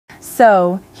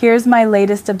So, here's my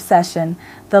latest obsession,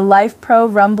 the LifePro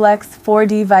Rumblex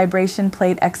 4D vibration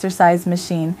plate exercise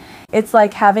machine. It's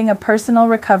like having a personal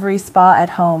recovery spa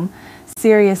at home.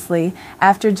 Seriously,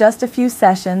 after just a few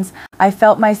sessions, I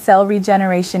felt my cell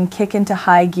regeneration kick into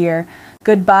high gear.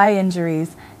 Goodbye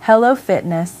injuries. Hello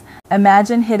fitness.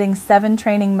 Imagine hitting 7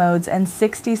 training modes and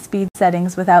 60 speed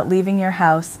settings without leaving your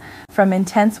house. From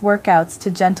intense workouts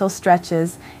to gentle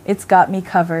stretches, it's got me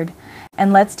covered.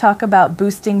 And let's talk about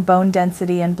boosting bone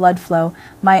density and blood flow.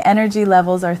 My energy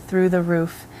levels are through the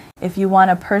roof. If you want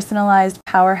a personalized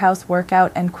powerhouse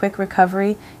workout and quick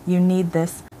recovery, you need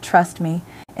this. Trust me.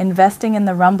 Investing in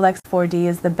the Rumblex 4D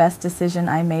is the best decision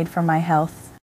I made for my health.